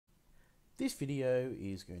This video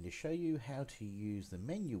is going to show you how to use the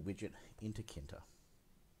menu widget in Tkinter.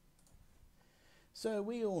 So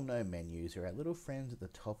we all know menus are our little friends at the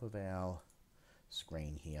top of our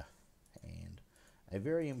screen here, and a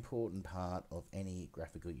very important part of any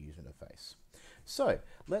graphical user interface. So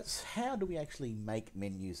how do we actually make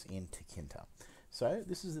menus in Tkinter? So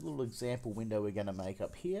this is a little example window we're going to make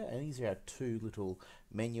up here, and these are our two little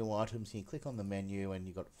menu items. You click on the menu and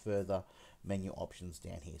you've got further menu options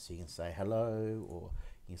down here. So you can say hello, or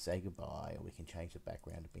you can say goodbye, or we can change the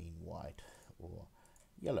background to being white or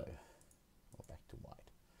yellow, or back to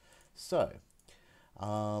white. So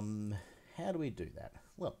how do we do that?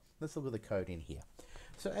 Well, let's look at the code in here.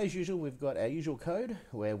 So as usual, we've got our usual code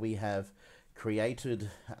where we have created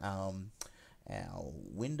our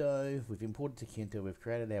window, we've imported Tkinter, we've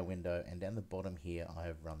created our window, and down the bottom here I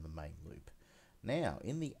have run the main loop. Now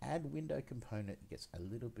in the add window component it gets a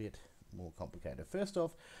little bit more complicated. First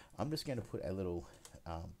off, I'm just going to put a little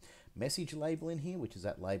message label in here, which is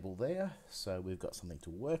that label there, so we've got something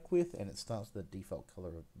to work with, and it starts with the default color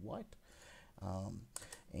of white,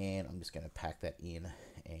 and I'm just going to pack that in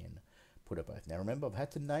and put it both. Now remember, I've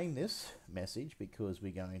had to name this message because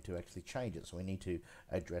we're going to actually change it, so we need to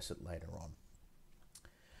address it later on.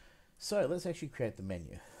 So let's actually create the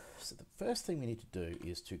menu. So the first thing we need to do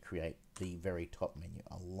is to create the very top menu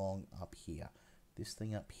along up here. This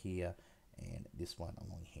thing up here and this one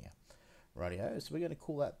along here. Rightio, so we're going to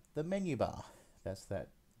call that the menu bar. That's that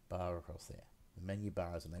bar across there. The menu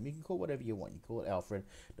bar is a name. You can call it whatever you want. You call it Alfred,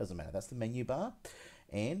 doesn't matter. That's the menu bar,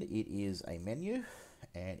 and it is a menu,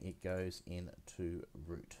 and it goes into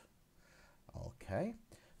root. Okay,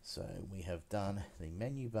 so we have done the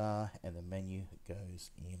menu bar, and the menu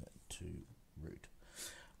goes into root.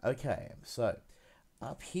 Okay, so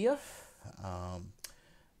up here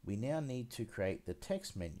we now need to create the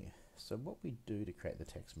text menu. So what we do to create the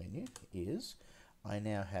text menu is I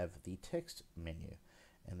now have the text menu,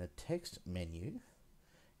 and the text menu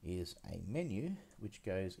is a menu which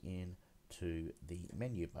goes into the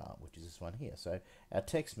menu bar, which is this one here. So our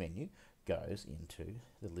text menu goes into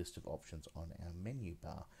the list of options on our menu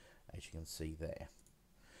bar, as you can see there.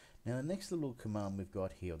 Now the next little command we've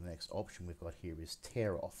got here, or the next option we've got here, is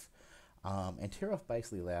tear off. And tear off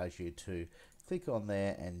basically allows you to click on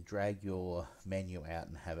there and drag your menu out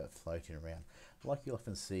and have it floating around, like you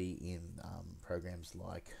often see in programs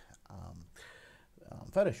like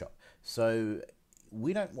Photoshop. So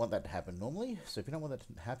we don't want that to happen normally, so if you don't want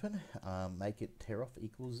that to happen, make it tear off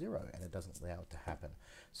equals 0, and it doesn't allow it to happen.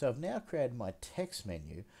 So I've now created my text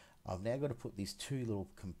menu. I've now got to put these two little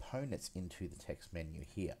components into the text menu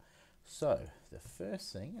here. So the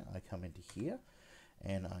first thing, I come into here,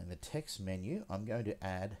 and in the text menu I'm going to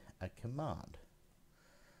add a command.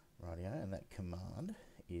 Rightio, and that command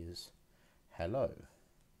is hello.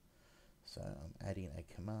 So I'm adding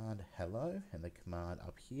a command hello, and the command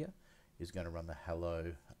up here is going to run the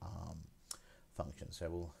hello function. So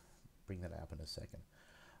we'll bring that up in a second.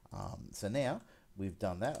 So now we've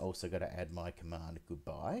done that, also got to add my command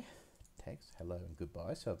goodbye, text hello and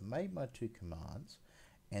goodbye. So I've made my two commands,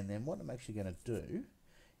 and then what I'm actually going to do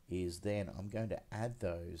is then I'm going to add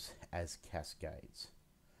those as cascades.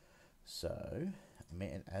 So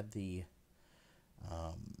add the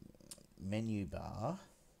menu bar.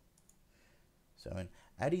 So in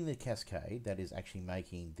adding the cascade, that is actually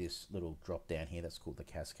making this little drop down here, that's called the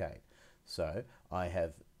cascade. So I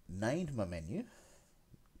have named my menu,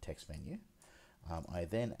 text menu. I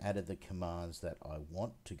then added the commands that I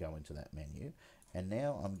want to go into that menu, and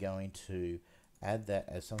now I'm going to add that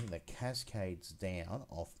as something that cascades down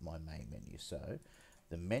off my main menu. So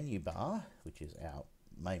the menu bar, which is our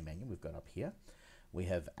main menu we've got up here, we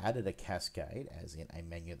have added a cascade, as in a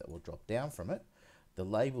menu that will drop down from it. The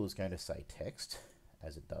label is going to say text,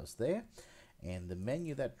 as it does there, and the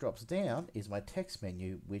menu that drops down is my text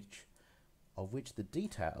menu, of which the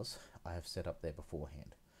details I have set up there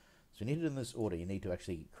beforehand. So you need it in this order. You need to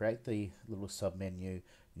actually create the little submenu, you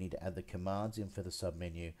need to add the commands in for the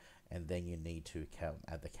submenu, and then you need to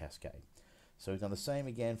add the cascade. So we've done the same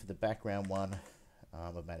again for the background one.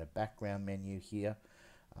 I've made a background menu here,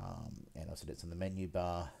 and I said it's in the menu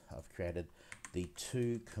bar. I've created the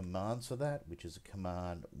two commands for that, which is a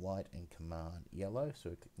command white and command yellow.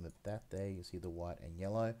 So clicking at that there, you see the white and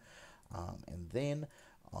yellow, and then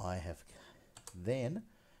I have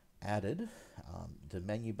added the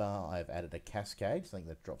menu bar. I've added a cascade, something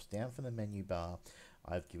that drops down from the menu bar.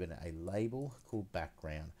 I've given it a label called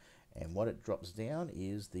background, and what it drops down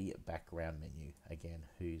is the background menu, again,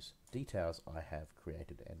 whose details I have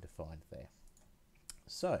created and defined there.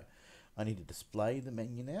 So I need to display the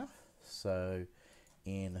menu now. So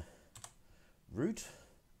in root,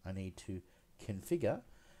 I need to configure,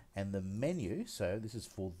 and the menu, so this is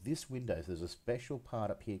for this window, so there's a special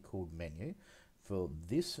part up here called menu. For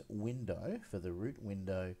this window, for the root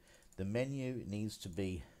window, the menu needs to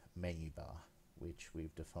be menu bar, which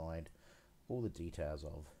we've defined all the details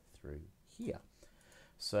of through here.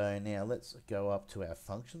 So now let's go up to our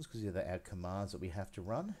functions, because these are our commands that we have to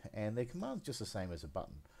run, and they're commands just the same as a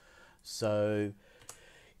button. So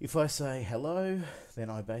if I say hello, then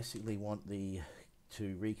I basically want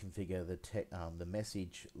to reconfigure the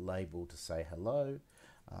message label to say hello.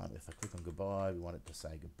 If I click on goodbye, we want it to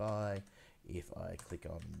say goodbye. If I click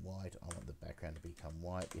on white, I want the background to become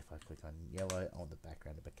white. If I click on yellow, I want the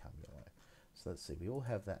background to become yellow. So let's see, we all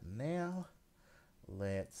have that now.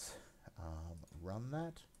 Let's run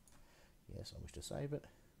that. Yes, I wish to save it.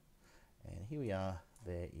 And here we are.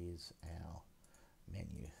 There is our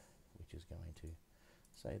menu, which is going to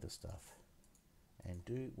say the stuff and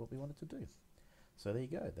do what we want it to do. So there you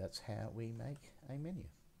go. That's how we make a menu.